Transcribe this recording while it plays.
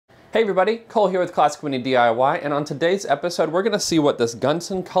Hey everybody, Cole here with Classic Mini DIY, and on today's episode we're going to see what this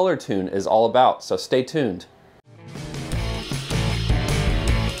Gunson ColorTune is all about, so stay tuned.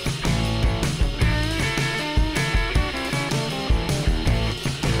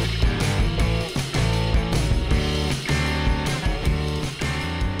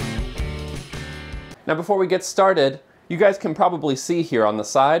 Now before we get started, you guys can probably see here on the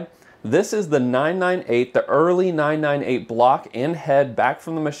side, this is the 998, the early 998 block and head back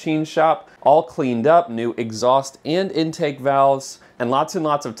from the machine shop, all cleaned up, new exhaust and intake valves, and lots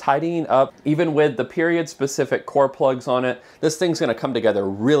of tidying up, even with the period specific core plugs on it. This thing's gonna come together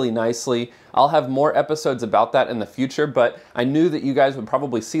really nicely. I'll have more episodes about that in the future, but I knew that you guys would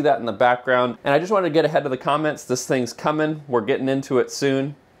probably see that in the background, and I just wanted to get ahead of the comments. This thing's coming, we're getting into it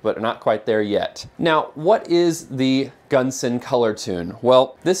soon, but not quite there yet. Now, what is the Gunson ColorTune?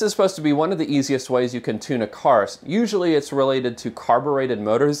 Well, this is supposed to be one of the easiest ways you can tune a car. Usually it's related to carbureted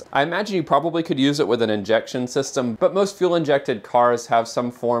motors. I imagine you probably could use it with an injection system, but most fuel injected cars have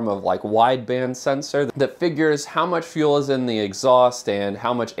some form of like wideband sensor that figures how much fuel is in the exhaust and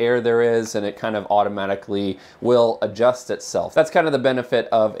how much air there is, and it kind of automatically will adjust itself. That's kind of the benefit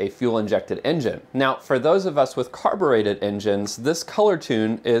of a fuel injected engine. Now, for those of us with carbureted engines, this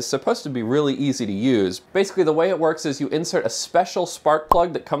ColorTune is supposed to be really easy to use. Basically, the way it works is you insert a special spark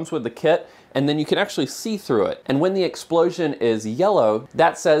plug that comes with the kit, and then you can actually see through it. And when the explosion is yellow,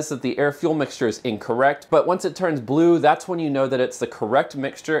 that says that the air-fuel mixture is incorrect. But once it turns blue, that's when you know that it's the correct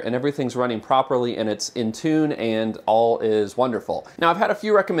mixture and everything's running properly and it's in tune and all is wonderful. Now, I've had a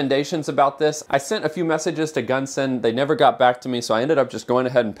few recommendations about this. I sent a few messages to Gunson. They never got back to me, so I ended up just going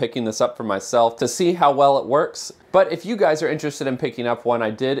ahead and picking this up for myself to see how well it works. But if you guys are interested in picking up one,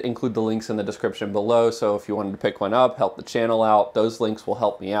 I did include the links in the description below, so if you wanted to pick one up, help the channel out, those links will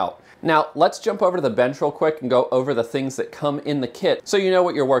help me out. Now, let's jump over to the bench real quick and go over the things that come in the kit so you know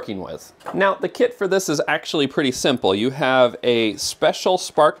what you're working with. Now, the kit for this is actually pretty simple. You have a special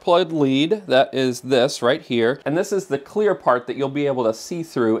spark plug lead, that is this right here, and this is the clear part that you'll be able to see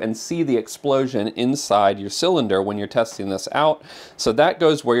through and see the explosion inside your cylinder when you're testing this out. So that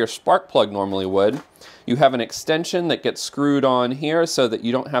goes where your spark plug normally would. You have an extension that gets screwed on here so that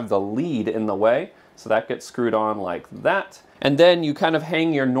you don't have the lead in the way. So that gets screwed on like that. And then you kind of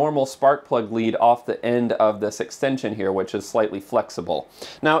hang your normal spark plug lead off the end of this extension here, which is slightly flexible.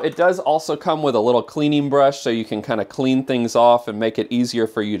 Now, it does also come with a little cleaning brush so you can kind of clean things off and make it easier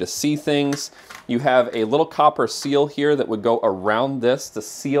for you to see things. You have a little copper seal here that would go around this to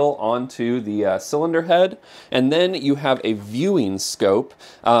seal onto the cylinder head. And then you have a viewing scope,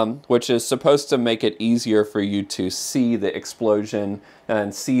 which is supposed to make it easier for you to see the explosion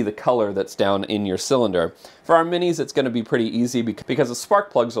and see the color that's down in your cylinder. For our minis, it's going to be pretty easy because the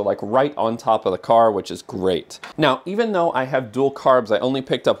spark plugs are like right on top of the car, which is great. Now, even though I have dual carbs, I only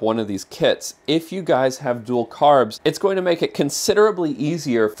picked up one of these kits. If you guys have dual carbs, it's going to make it considerably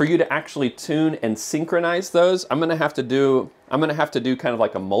easier for you to actually tune and synchronize those. I'm going to have to do kind of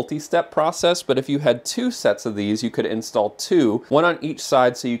like a multi-step process, but if you had two sets of these, you could install two, one on each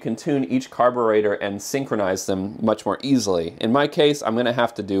side, so you can tune each carburetor and synchronize them much more easily. In my case, I'm gonna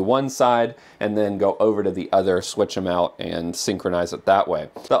have to do one side and then go over to the other, switch them out and synchronize it that way.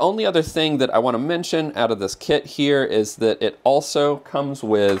 The only other thing that I wanna mention out of this kit here is that it also comes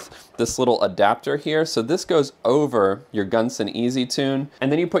with this little adapter here. So this goes over your Gunson Easy Tune,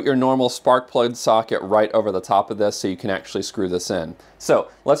 and then you put your normal spark plug socket right over the top of this so you can actually screw this in. So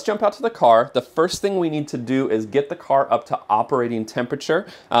let's jump out to the car. The first thing we need to do is get the car up to operating temperature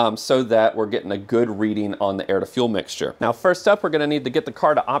so that we're getting a good reading on the air to fuel mixture. Now, first up, we're gonna need to get the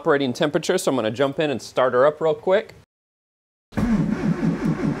car to operating temperature, so I'm gonna jump in and start her up real quick.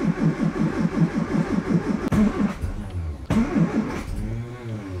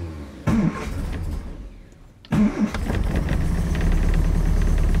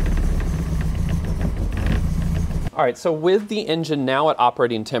 All right, so with the engine now at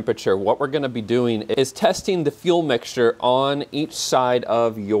operating temperature, what we're gonna be doing is testing the fuel mixture on each side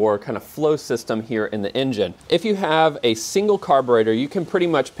of your kind of flow system here in the engine. If you have a single carburetor, you can pretty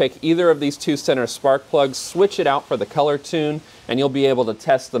much pick either of these two center spark plugs, switch it out for the ColorTune, and you'll be able to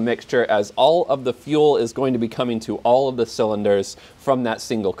test the mixture as all of the fuel is going to be coming to all of the cylinders from that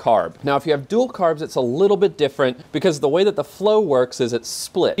single carb. Now, if you have dual carbs, it's a little bit different because the way that the flow works is it's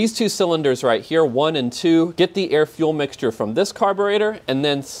split. These two cylinders right here, 1 and 2, get the air fuel mixture from this carburetor, and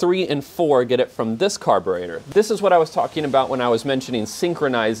then 3 and 4 get it from this carburetor. This is what I was talking about when I was mentioning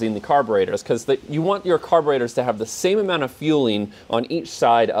synchronizing the carburetors, because you want your carburetors to have the same amount of fueling on each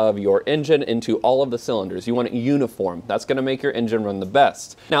side of your engine into all of the cylinders. You want it uniform. That's going to make your your engine run the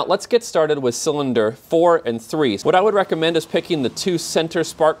best. Now let's get started with cylinder 4 and 3. What I would recommend is picking the 2 center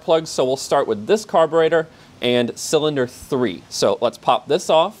spark plugs. So we'll start with this carburetor and cylinder 3. So let's pop this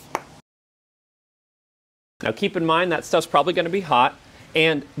off. Now keep in mind that stuff's probably going to be hot,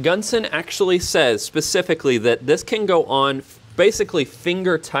 and Gunson actually says specifically that this can go on basically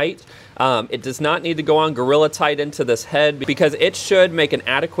finger tight. It does not need to go on gorilla tight into this head because it should make an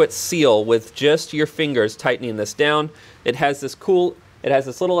adequate seal with just your fingers tightening this down. It has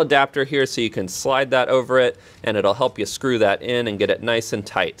this little adapter here so you can slide that over it and it'll help you screw that in and get it nice and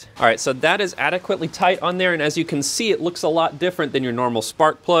tight. All right, so that is adequately tight on there, and as you can see, it looks a lot different than your normal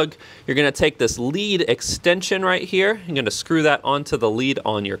spark plug. You're gonna take this lead extension right here, you're gonna screw that onto the lead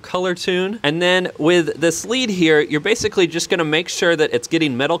on your ColorTune, and then with this lead here, you're basically just gonna make sure that it's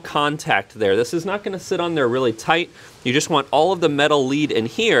getting metal contact there. This is not gonna sit on there really tight. You just want all of the metal lead in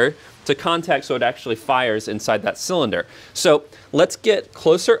here to contact so it actually fires inside that cylinder. So let's get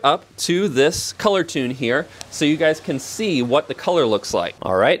closer up to this ColorTune here so you guys can see what the color looks like.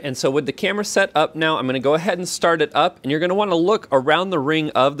 All right, and so with the camera set up now, I'm gonna go ahead and start it up, and you're gonna wanna look around the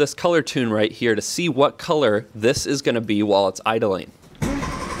ring of this ColorTune right here to see what color this is gonna be while it's idling.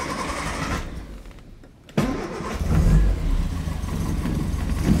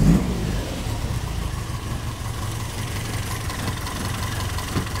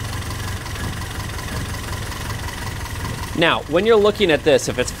 Now, when you're looking at this,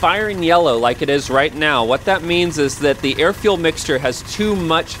 if it's firing yellow like it is right now, what that means is that the air-fuel mixture has too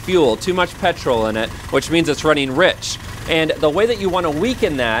much fuel, too much petrol in it, which means it's running rich. And the way that you want to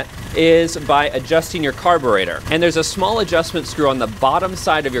weaken that is by adjusting your carburetor. And there's a small adjustment screw on the bottom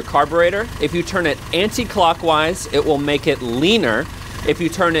side of your carburetor. If you turn it anti-clockwise, it will make it leaner. If you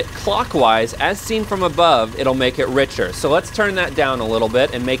turn it clockwise, as seen from above, it'll make it richer. So let's turn that down a little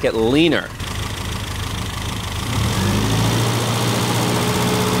bit and make it leaner.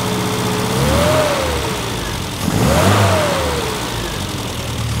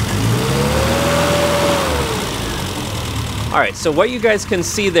 All right, so what you guys can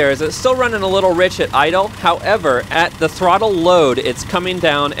see there is it's still running a little rich at idle. However, at the throttle load, it's coming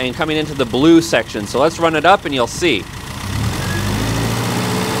down and coming into the blue section. So let's run it up and you'll see.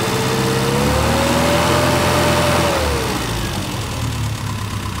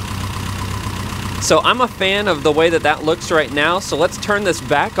 So I'm a fan of the way that that looks right now. So let's turn this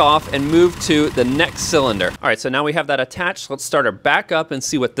back off and move to the next cylinder. All right, so now we have that attached. Let's start her back up and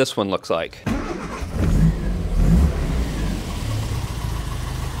see what this one looks like.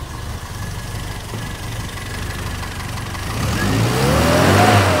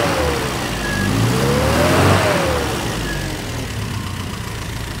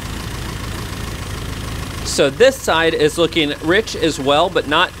 So this side is looking rich as well, but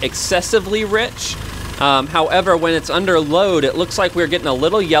not excessively rich. However, when it's under load, it looks like we're getting a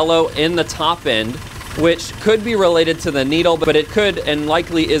little yellow in the top end, which could be related to the needle, but it could and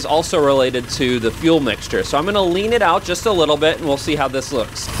likely is also related to the fuel mixture. So I'm gonna lean it out just a little bit and we'll see how this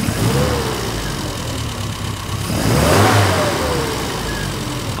looks.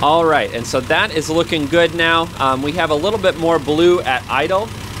 All right, and so that is looking good now. We have a little bit more blue at idle,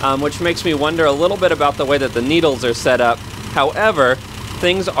 which makes me wonder a little bit about the way that the needles are set up. However,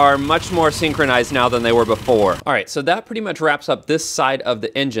 things are much more synchronized now than they were before. All right, so that pretty much wraps up this side of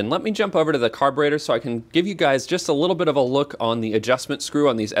the engine. Let me jump over to the carburetor so I can give you guys just a little bit of a look on the adjustment screw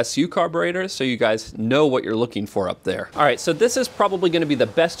on these SU carburetors so you guys know what you're looking for up there. All right, so this is probably gonna be the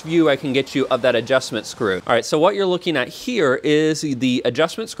best view I can get you of that adjustment screw. All right, so what you're looking at here is the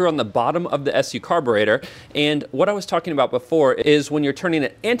adjustment screw on the bottom of the SU carburetor. And what I was talking about before is when you're turning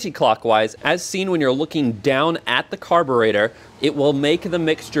it anti-clockwise, as seen when you're looking down at the carburetor, it will make the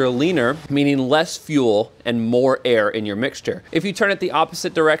mixture leaner, meaning less fuel and more air in your mixture. If you turn it the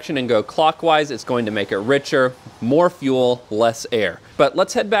opposite direction and go clockwise, it's going to make it richer, more fuel, less air. But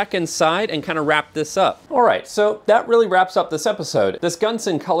let's head back inside and kind of wrap this up. All right, so that really wraps up this episode. This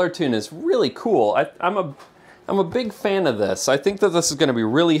Gunson ColorTune is really cool. I'm a big fan of this. I think that this is going to be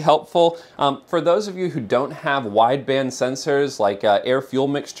really helpful. For those of you who don't have wideband sensors like air-fuel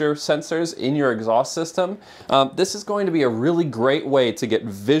mixture sensors in your exhaust system, this is going to be a really great way to get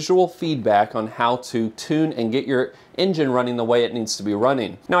visual feedback on how to tune and get your engine running the way it needs to be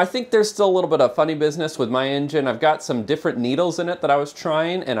running. Now, I think there's still a little bit of funny business with my engine. I've got some different needles in it that I was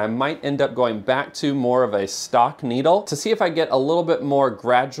trying, and I might end up going back to more of a stock needle to see if I get a little bit more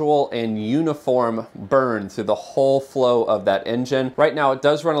gradual and uniform burn through the whole flow of that engine. Right now, it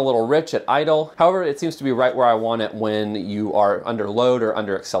does run a little rich at idle. However, it seems to be right where I want it when you are under load or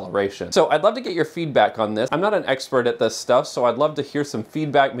under acceleration. So I'd love to get your feedback on this. I'm not an expert at this stuff, so I'd love to hear some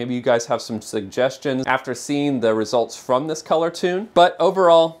feedback. Maybe you guys have some suggestions after seeing the results results from this ColorTune. But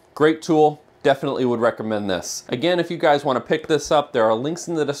overall, great tool. Definitely would recommend this. Again, if you guys want to pick this up, there are links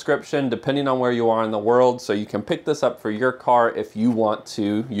in the description depending on where you are in the world, so you can pick this up for your car if you want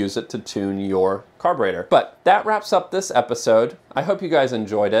to use it to tune your carburetor. But that wraps up this episode. I hope you guys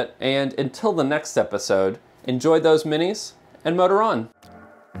enjoyed it, and until the next episode, enjoy those minis and motor on.